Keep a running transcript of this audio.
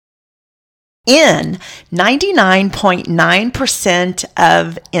in 99.9%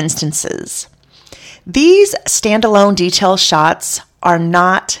 of instances. These standalone detail shots are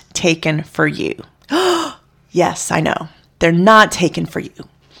not taken for you. Yes, I know. They're not taken for you.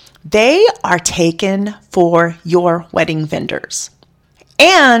 They are taken for your wedding vendors.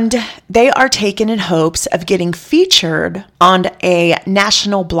 And they are taken in hopes of getting featured on a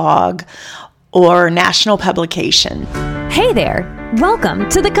national blog or national publication. Hey there! Welcome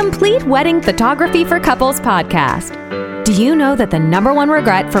to the Complete Wedding Photography for Couples podcast. Do you know that the number one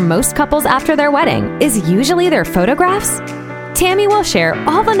regret for most couples after their wedding is usually their photographs? Tammy will share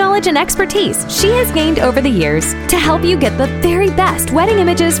all the knowledge and expertise she has gained over the years to help you get the very best wedding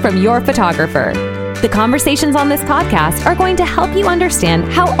images from your photographer. The conversations on this podcast are going to help you understand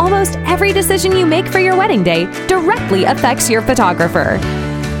how almost every decision you make for your wedding day directly affects your photographer.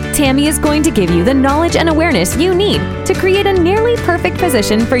 Tammy is going to give you the knowledge and awareness you need to create a nearly perfect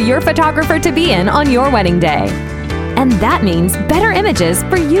position for your photographer to be in on your wedding day. And that means better images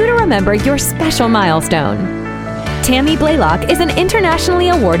for you to remember your special milestone. Tammy Blaylock is an internationally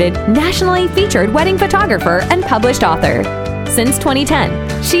awarded, nationally featured wedding photographer and published author. Since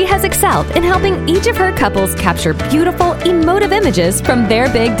 2010, she has excelled in helping each of her couples capture beautiful, emotive images from their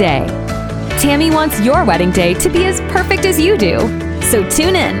big day. Tammy wants your wedding day to be as perfect as you do. So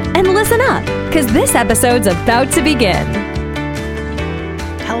tune in and listen up, because this episode's about to begin.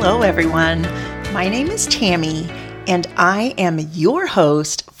 Hello, everyone. My name is Tammy, and I am your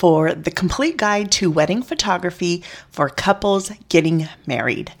host for the Complete Guide to Wedding Photography for Couples Getting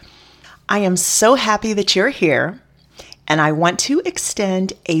Married. I am so happy that you're here, and I want to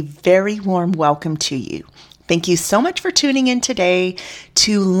extend a very warm welcome to you. Thank you so much for tuning in today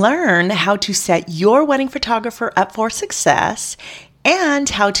to learn how to set your wedding photographer up for success and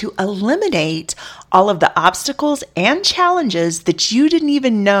how to eliminate all of the obstacles and challenges that you didn't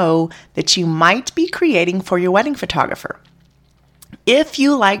even know that you might be creating for your wedding photographer. If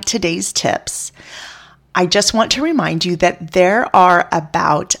you like today's tips, I just want to remind you that there are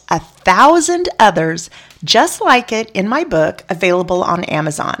about 1,000 others just like it in my book available on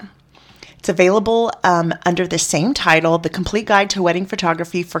Amazon. It's available under the same title, The Complete Guide to Wedding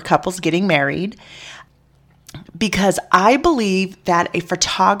Photography for Couples Getting Married, because I believe that a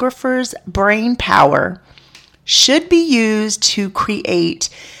photographer's brain power should be used to create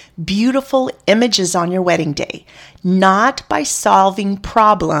beautiful images on your wedding day, not by solving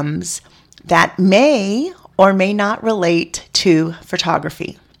problems that may or may not relate to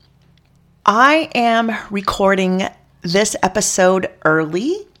photography. I am recording this episode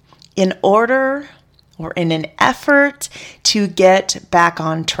early in an effort to get back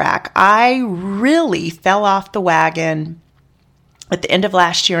on track. I really fell off the wagon at the end of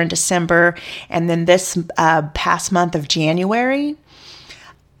last year in December and then this past month of January,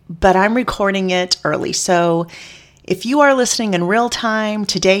 but I'm recording it early. So if you are listening in real time,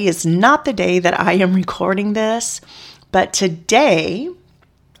 today is not the day that I am recording this, but today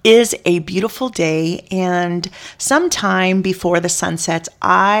is a beautiful day, and sometime before the sun sets,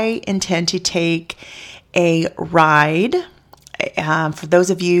 I intend to take a ride. For those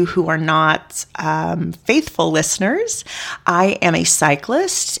of you who are not faithful listeners, I am a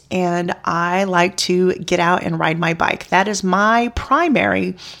cyclist and I like to get out and ride my bike. That is my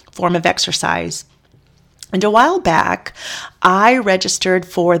primary form of exercise. And a while back, I registered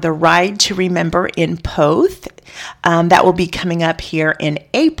for the Ride to Remember in Poth. That will be coming up here in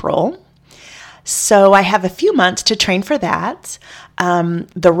April. So I have a few months to train for that.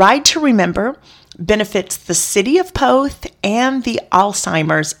 The Ride to Remember benefits the City of Poth and the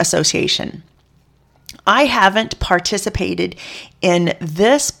Alzheimer's Association. I haven't participated in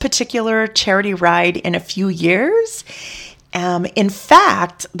this particular charity ride in a few years. In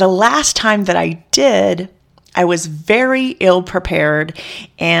fact, the last time that I did, I was very ill prepared,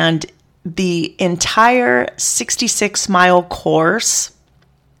 and the entire 66-mile course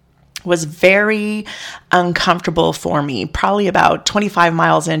was very uncomfortable for me. Probably about 25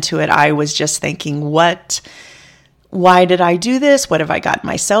 miles into it, I was just thinking, why did I do this? What have I gotten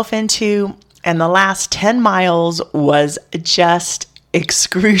myself into? And the last 10 miles was just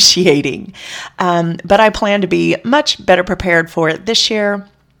excruciating. But I plan to be much better prepared for it this year,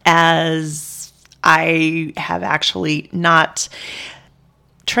 as I have actually not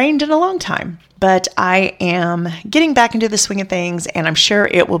trained in a long time, but I am getting back into the swing of things, and I'm sure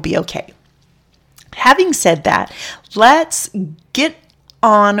it will be okay. Having said that, let's get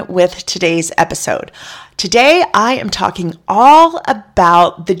on with today's episode. Today, I am talking all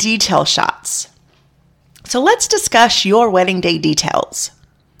about the detail shots. So let's discuss your wedding day details.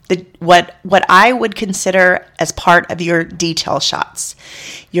 what I would consider as part of your detail shots.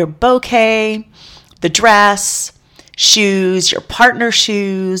 Your bouquet, the dress, shoes, your partner's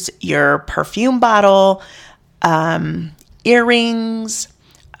shoes, your perfume bottle, earrings,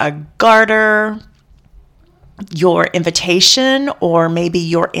 a garter, your invitation, or maybe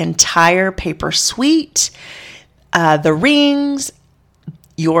your entire paper suite, the rings,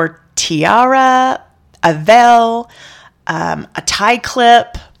 your tiara, a veil, a tie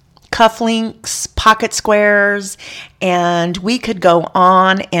clip, cufflinks, pocket squares, and we could go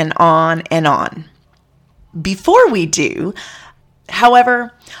on and on and on. Before we do,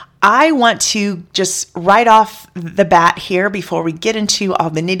 however, I want to just right off the bat here, before we get into all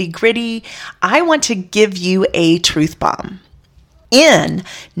the nitty gritty, I want to give you a truth bomb. In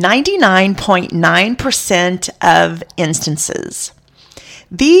 99.9% of instances,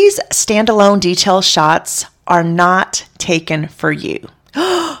 these standalone detail shots are not taken for you.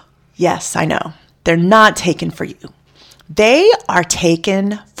 Yes, I know. They're not taken for you. They are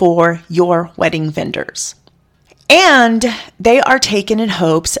taken for your wedding vendors. And they are taken in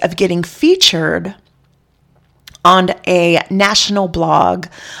hopes of getting featured on a national blog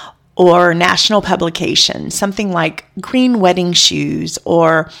or national publication, something like Green Wedding Shoes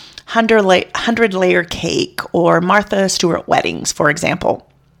or 100 Layer Cake or Martha Stewart Weddings, for example.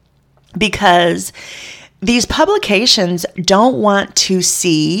 Because these publications don't want to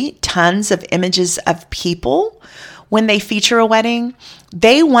see tons of images of people when they feature a wedding.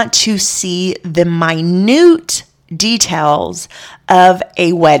 They want to see the minute details of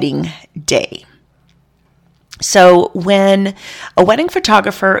a wedding day. So when a wedding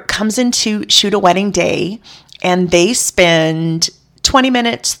photographer comes in to shoot a wedding day and they spend 20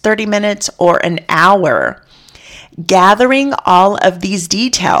 minutes, 30 minutes, or an hour gathering all of these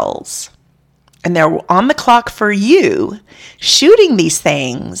details, and they're on the clock for you shooting these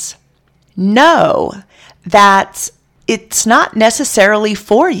things, know that it's not necessarily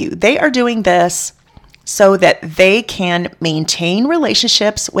for you. They are doing this so that they can maintain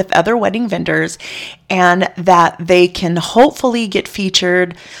relationships with other wedding vendors and that they can hopefully get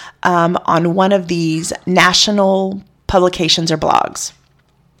featured on one of these national publications or blogs.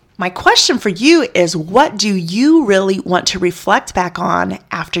 My question for you is, what do you really want to reflect back on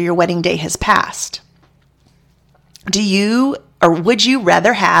after your wedding day has passed? Do you or would you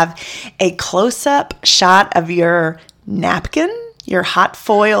rather have a close-up shot of your napkin, your hot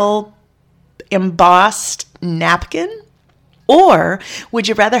foil embossed napkin? Or would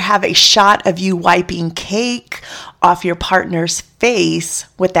you rather have a shot of you wiping cake off your partner's face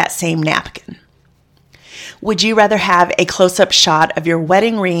with that same napkin? Would you rather have a close-up shot of your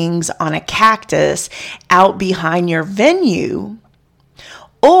wedding rings on a cactus out behind your venue,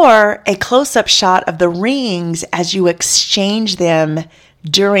 or a close-up shot of the rings as you exchange them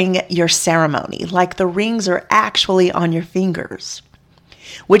during your ceremony, like the rings are actually on your fingers?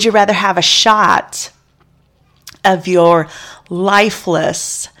 Would you rather have a shot of your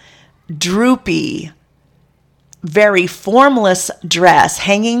lifeless, droopy, very formless dress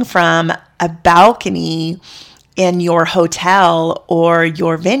hanging from a balcony in your hotel or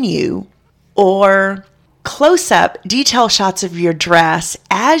your venue, or close-up detail shots of your dress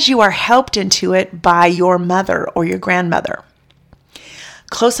as you are helped into it by your mother or your grandmother?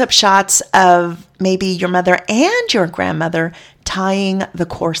 Close-up shots of maybe your mother and your grandmother tying the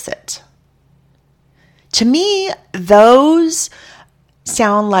corset. To me, those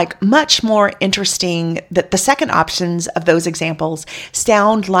sound like much more interesting, that the second options of those examples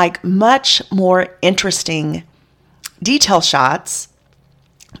sound like much more interesting detail shots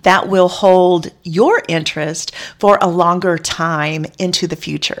that will hold your interest for a longer time into the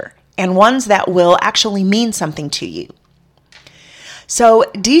future, and ones that will actually mean something to you. So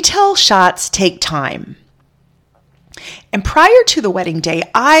detail shots take time. And prior to the wedding day,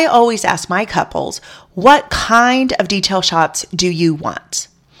 I always ask my couples, what kind of detail shots do you want?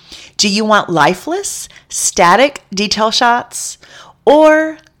 Do you want lifeless, static detail shots,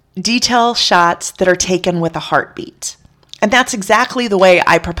 or detail shots that are taken with a heartbeat? And that's exactly the way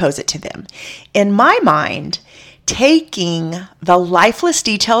I propose it to them. In my mind, taking the lifeless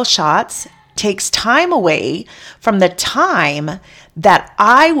detail shots takes time away from the time that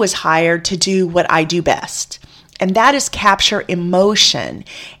I was hired to do what I do best. And that is capture emotion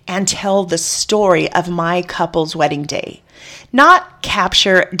and tell the story of my couple's wedding day. Not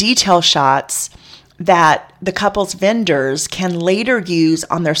capture detail shots that the couple's vendors can later use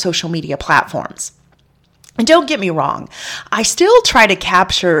on their social media platforms. And don't get me wrong, I still try to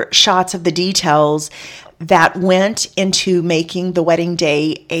capture shots of the details that went into making the wedding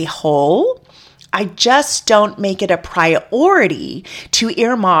day a whole. I just don't make it a priority to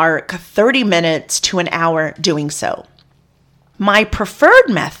earmark 30 minutes to an hour doing so. My preferred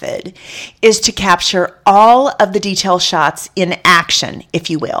method is to capture all of the detail shots in action, if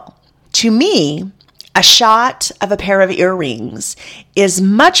you will. To me, a shot of a pair of earrings is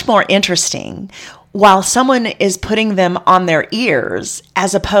much more interesting while someone is putting them on their ears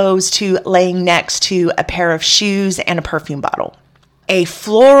as opposed to laying next to a pair of shoes and a perfume bottle. A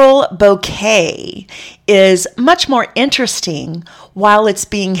floral bouquet is much more interesting while it's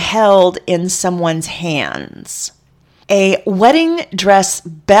being held in someone's hands. A wedding dress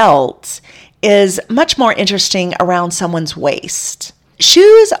belt is much more interesting around someone's waist.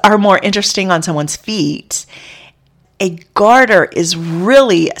 Shoes are more interesting on someone's feet. A garter is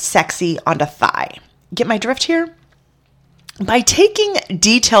really sexy on the thigh. Get my drift here? By taking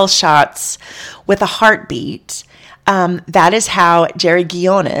detail shots with a heartbeat, that is how Jerry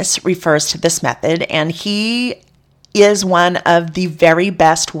Guiones refers to this method, and he is one of the very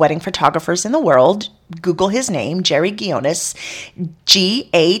best wedding photographers in the world. Google his name, Jerry Guiones,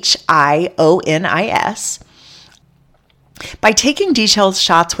 Gionis. By taking detailed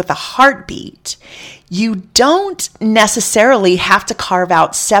shots with a heartbeat, you don't necessarily have to carve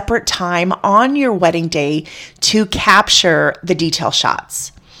out separate time on your wedding day to capture the detail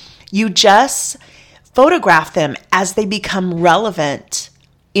shots. You just photograph them as they become relevant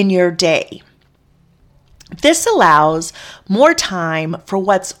in your day. This allows more time for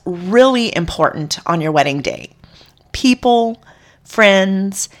what's really important on your wedding day. People,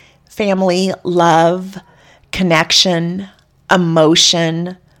 friends, family, love, connection,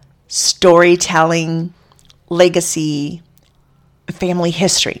 emotion, storytelling, legacy, family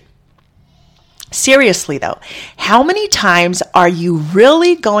history. Seriously though, how many times are you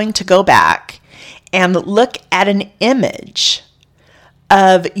really going to go back and look at an image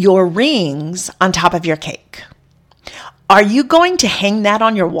of your rings on top of your cake? Are you going to hang that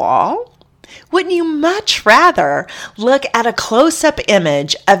on your wall? Wouldn't you much rather look at a close-up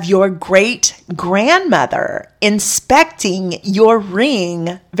image of your great-grandmother inspecting your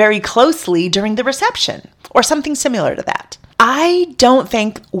ring very closely during the reception, or something similar to that? I don't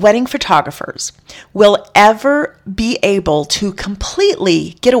think wedding photographers will ever be able to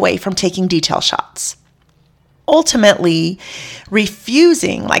completely get away from taking detail shots. Ultimately,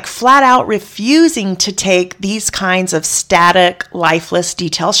 flat out refusing to take these kinds of static, lifeless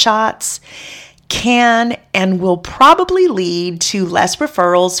detail shots can and will probably lead to less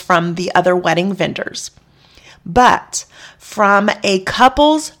referrals from the other wedding vendors. But from a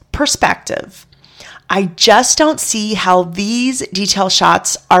couple's perspective, I just don't see how these detail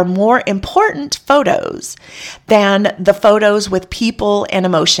shots are more important photos than the photos with people and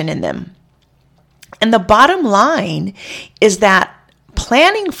emotion in them. And the bottom line is that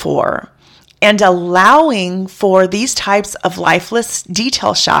planning for and allowing for these types of lifeless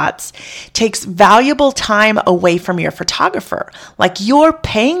detail shots takes valuable time away from your photographer. Like, you're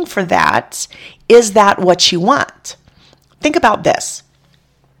paying for that. Is that what you want? Think about this.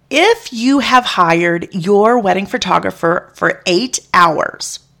 If you have hired your wedding photographer for 8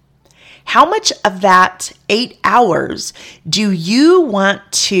 hours, how much of that 8 hours do you want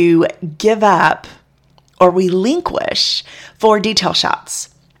to give up or relinquish for detail shots?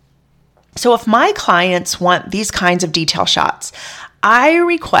 So if my clients want these kinds of detail shots, I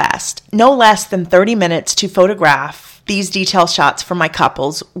request no less than 30 minutes to photograph these detail shots for my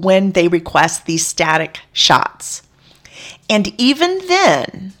couples when they request these static shots. And even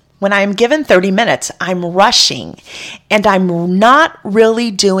then, when I'm given 30 minutes, I'm rushing and I'm not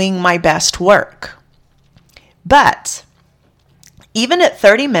really doing my best work. But even at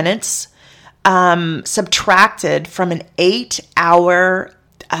 30 minutes, subtracted from an 8-hour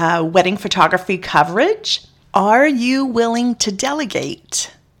wedding photography coverage, are you willing to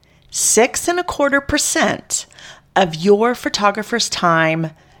delegate 6.25% of your photographer's time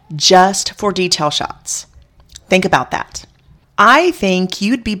just for detail shots? Think about that. I think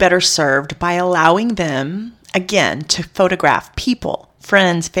you'd be better served by allowing them, again, to photograph people,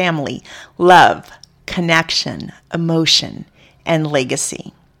 friends, family, love, connection, emotion, and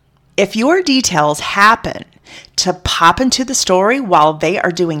legacy. If your details happen to pop into the story while they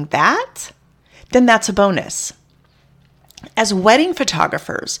are doing that, then that's a bonus. As wedding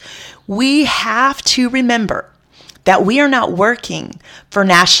photographers, we have to remember that we are not working for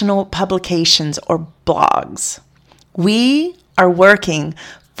national publications or blogs. We are working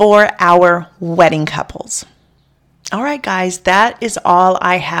for our wedding couples. All right, guys, that is all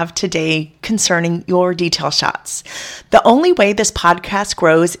I have today concerning your detail shots. The only way this podcast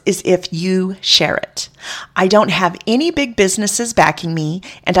grows is if you share it. I don't have any big businesses backing me,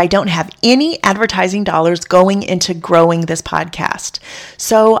 and I don't have any advertising dollars going into growing this podcast.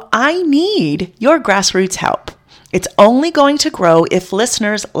 So I need your grassroots help. It's only going to grow if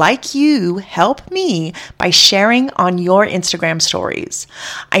listeners like you help me by sharing on your Instagram stories.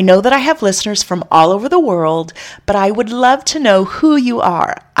 I know that I have listeners from all over the world, but I would love to know who you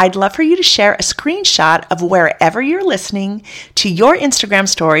are. I'd love for you to share a screenshot of wherever you're listening to your Instagram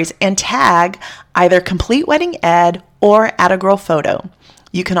stories and tag either Complete Wedding Ed or @agirlphoto.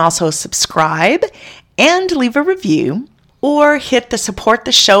 You can also subscribe and leave a review, or hit the support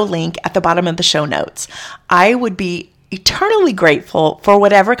the show link at the bottom of the show notes. I would be eternally grateful for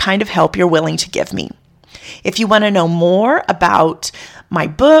whatever kind of help you're willing to give me. If you want to know more about my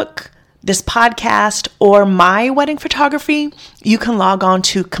book, this podcast, or my wedding photography, you can log on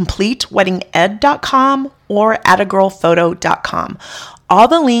to CompleteWeddingEd.com or @agirlphoto.com. All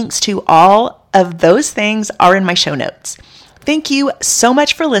the links to all of those things are in my show notes. Thank you so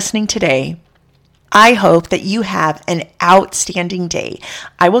much for listening today. I hope that you have an outstanding day.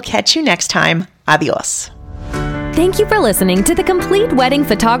 I will catch you next time. Adios. Thank you for listening to the Complete Wedding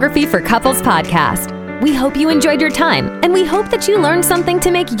Photography for Couples podcast. We hope you enjoyed your time, and we hope that you learned something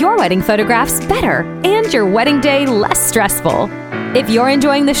to make your wedding photographs better and your wedding day less stressful. If you're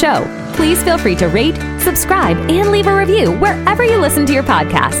enjoying the show, please feel free to rate, subscribe, and leave a review wherever you listen to your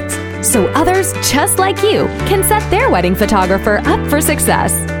podcasts, so others just like you can set their wedding photographer up for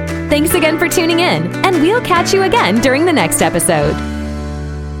success. Thanks again for tuning in, and we'll catch you again during the next episode.